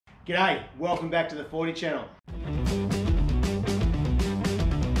G'day, welcome back to the 40 channel.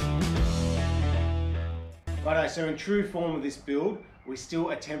 Righto, so in true form of this build, we're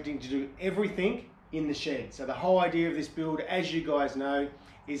still attempting to do everything in the shed. So the whole idea of this build, as you guys know,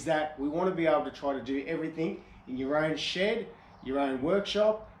 is that we want to be able to try to do everything in your own shed, your own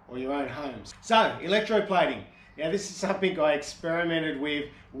workshop, or your own homes. So, electroplating. Now this is something I experimented with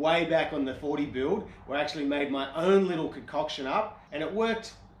way back on the 40 build, where I actually made my own little concoction up, and it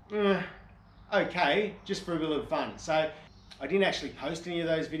worked okay, just for a bit of fun. So I didn't actually post any of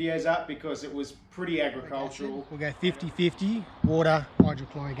those videos up because it was pretty agricultural. We'll go 50-50 water,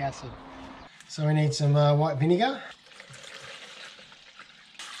 hydrochloric acid. So we need some white vinegar.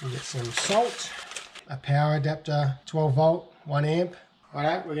 We'll get some salt, a power adapter, 12 volt, 1 amp.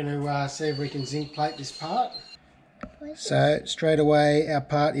 Alright, we're going to see if we can zinc plate this part. So straight away our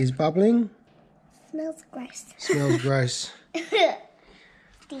part is bubbling. Smells gross. Smells gross.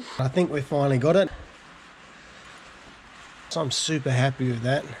 I think we finally got it. So I'm super happy with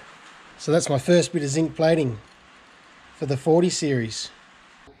that. So that's my first bit of zinc plating for the 40 series.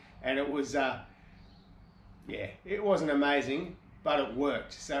 And it was, yeah, it wasn't amazing, but it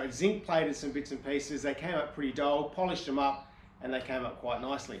worked. So it zinc plated some bits and pieces. They came up pretty dull, polished them up, and they came up quite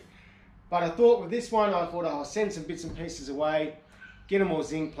nicely. But I thought with this one, I thought I'll send some bits and pieces away, get them all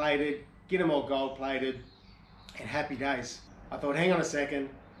zinc plated, get them all gold plated, and happy days. I thought, hang on a second,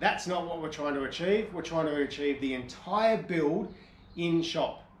 that's not what we're trying to achieve. We're trying to achieve the entire build in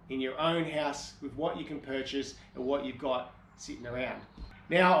shop, in your own house, with what you can purchase and what you've got sitting around.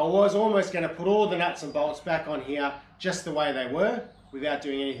 Now, I was almost going to put all the nuts and bolts back on here just the way they were, without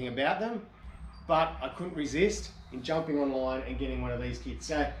doing anything about them, but I couldn't resist in jumping online and getting one of these kits.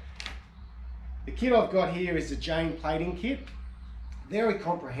 So the kit I've got here is the Jane plating kit. Very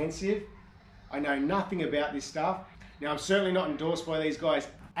comprehensive. I know nothing about this stuff. Now, I'm certainly not endorsed by these guys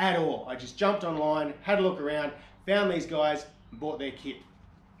at all. I just jumped online, had a look around, found these guys, and bought their kit.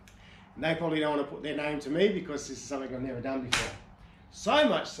 And they probably don't want to put their name to me because this is something I've never done before. So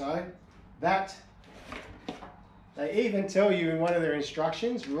much so that they even tell you in one of their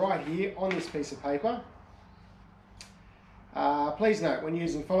instructions right here on this piece of paper, please note, when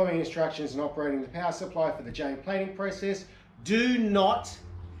using following instructions and operating the power supply for the Jane plating process, do not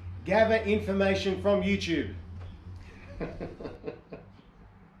gather information from YouTube.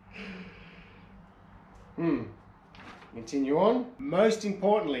 Continue on. Most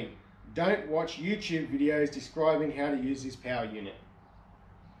importantly, don't watch YouTube videos describing how to use this power unit.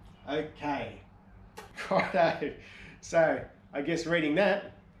 Okay. Righto. So, I guess reading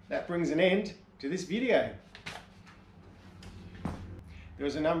that brings an end to this video.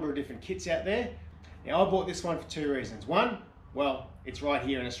 There's a number of different kits out there. Now, I bought this one for two reasons. One, well, it's right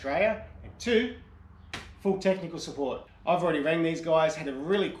here in Australia. And two, full technical support. I've already rang these guys, had a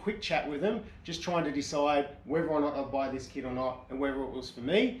really quick chat with them, just trying to decide whether or not I'll buy this kit or not, and whether it was for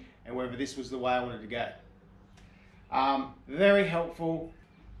me, and whether this was the way I wanted to go. Very helpful,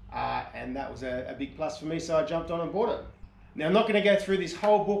 and that was a big plus for me, so I jumped on and bought it. Now, I'm not going to go through this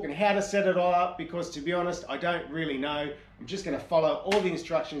whole book and how to set it all up, because to be honest, I don't really know. I'm just going to follow all the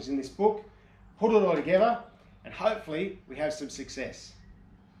instructions in this book, put it all together, and hopefully we have some success.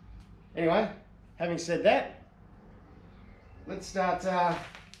 Anyway, having said that, let's start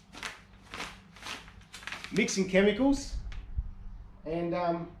mixing chemicals and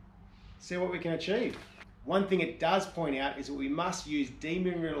see what we can achieve. One thing it does point out is that we must use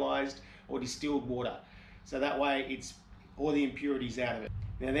demineralized or distilled water, so that way it's all the impurities out of it.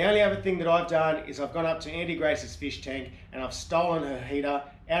 Now, the only other thing that I've done is I've gone up to Auntie Grace's fish tank and I've stolen her heater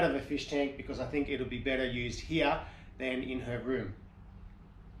out of her fish tank because I think it'll be better used here than in her room.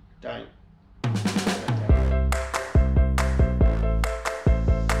 Don't.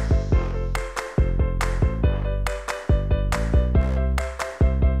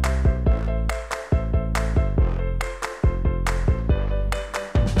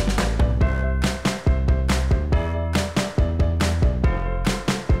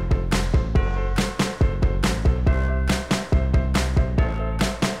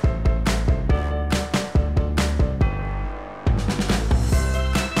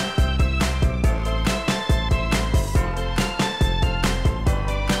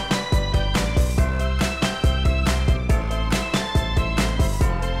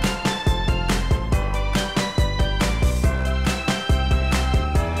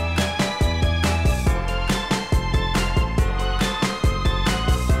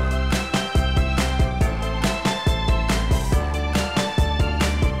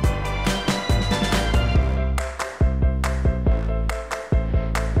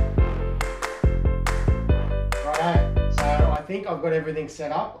 I've got everything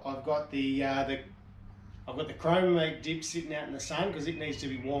set up. I've got the chrome dip sitting out in the sun because it needs to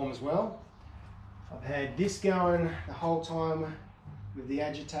be warm as well. I've had this going the whole time with the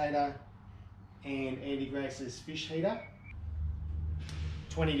agitator and Andy Grace's fish heater.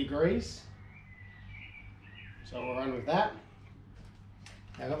 20 degrees. So we'll run with that.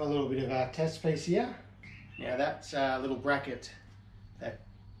 Now I've got my little bit of a test piece here. Now that's a little bracket that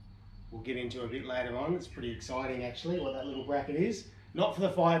we'll get into a bit later on. It's pretty exciting actually what that little bracket is. Not for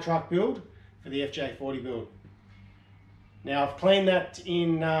the fire truck build, for the FJ40 build. Now I've cleaned that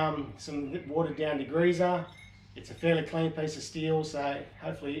in some watered down degreaser. It's a fairly clean piece of steel, so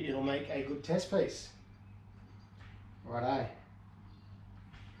hopefully it'll make a good test piece. Righto.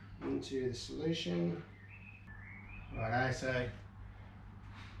 Into the solution. Righto, so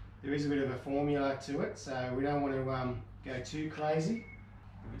there is a bit of a formula to it, so we don't want to go too crazy.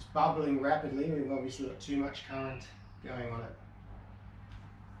 If it's bubbling rapidly, we've obviously got too much current going on it.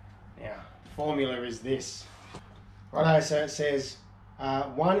 Now, the formula is this. Righto, so it says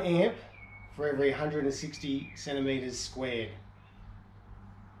 1 amp for every 160 centimeters squared.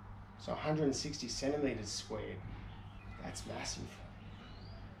 So 160 centimeters squared, that's massive.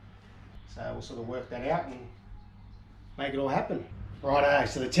 So we'll sort of work that out and make it all happen. Righto,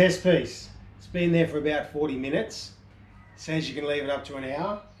 so the test piece, it's been there for about 40 minutes. It says you can leave it up to an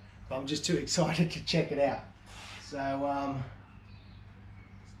hour, but I'm just too excited to check it out. So let's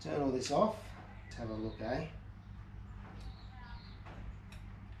turn all this off. Let's have a look, eh?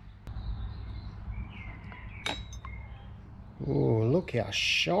 Oh, look how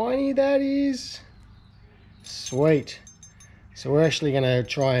shiny that is. Sweet. So we're actually going to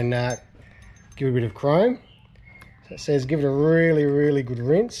try and give it a bit of chrome. So it says give it a really, really good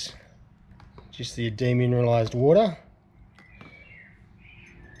rinse. Just the demineralized water.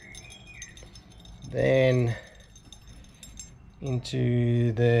 Then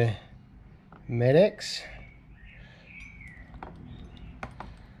into the Medex.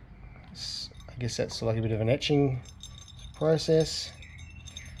 I guess that's like a bit of an etching process.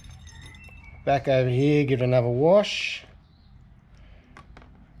 Back over here, give it another wash.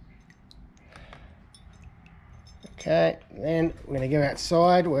 Okay, then we're going to go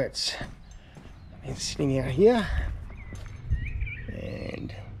outside where it's sitting out here,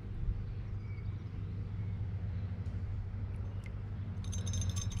 and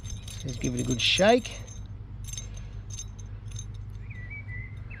just give it a good shake.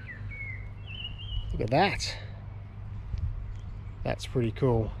 Look at that. That's pretty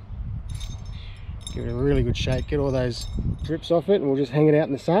cool. Give it a really good shake, get all those drips off it, and we'll just hang it out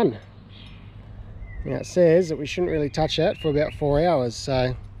in the sun. Now it says that we shouldn't really touch that for about 4 hours,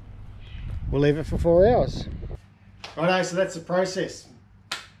 so we'll leave it for 4 hours. Righto, so that's the process.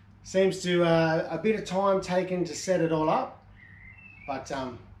 Seems to a bit of time taken to set it all up, but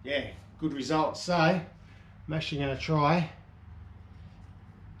yeah, good results. So I'm actually going to try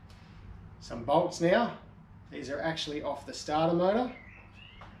some bolts now. These are actually off the starter motor.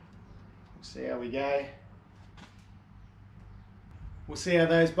 We'll see how we go. We'll see how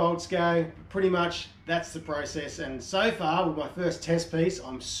those bolts go. Pretty much that's the process, and so far with my first test piece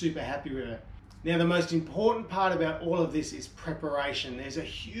I'm super happy with it. Now the most important part about all of this is preparation. There's a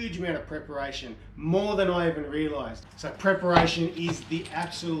huge amount of preparation, more than I even realised. So preparation is the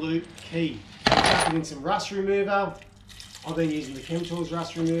absolute key. Chuck it in some rust remover. I've been using the Chem Tools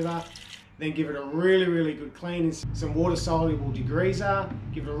rust remover. Then give it a really, really good clean in some water soluble degreaser.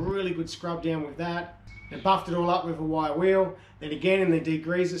 Give it a really good scrub down with that. Then buffed it all up with a wire wheel. Then again in the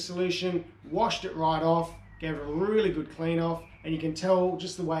degreaser solution, washed it right off, gave it a really good clean off, and you can tell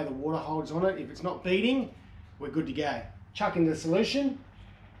just the way the water holds on it. If it's not beading, we're good to go. Chuck into the solution,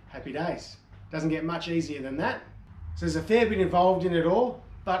 happy days. Doesn't get much easier than that. So there's a fair bit involved in it all,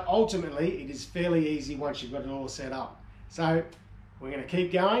 but ultimately it is fairly easy once you've got it all set up. So we're going to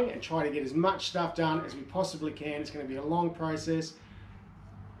keep going and try to get as much stuff done as we possibly can. It's going to be a long process,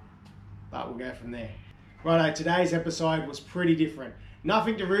 but we'll go from there. Righto, today's episode was pretty different.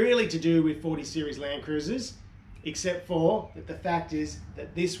 Nothing really to do with 40 Series Land Cruisers, except for that the fact is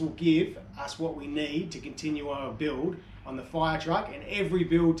that this will give us what we need to continue our build on the fire truck and every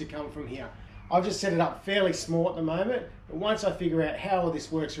build to come from here. I've just set it up fairly small at the moment, but once I figure out how all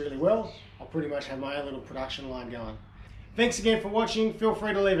this works really well, I'll pretty much have my own little production line going. Thanks again for watching. Feel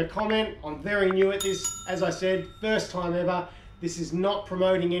free to leave a comment. I'm very new at this. As I said, first time ever. This is not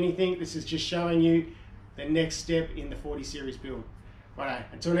promoting anything. This is just showing you the next step in the 40 Series build. Righto,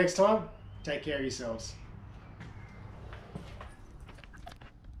 until next time, take care of yourselves.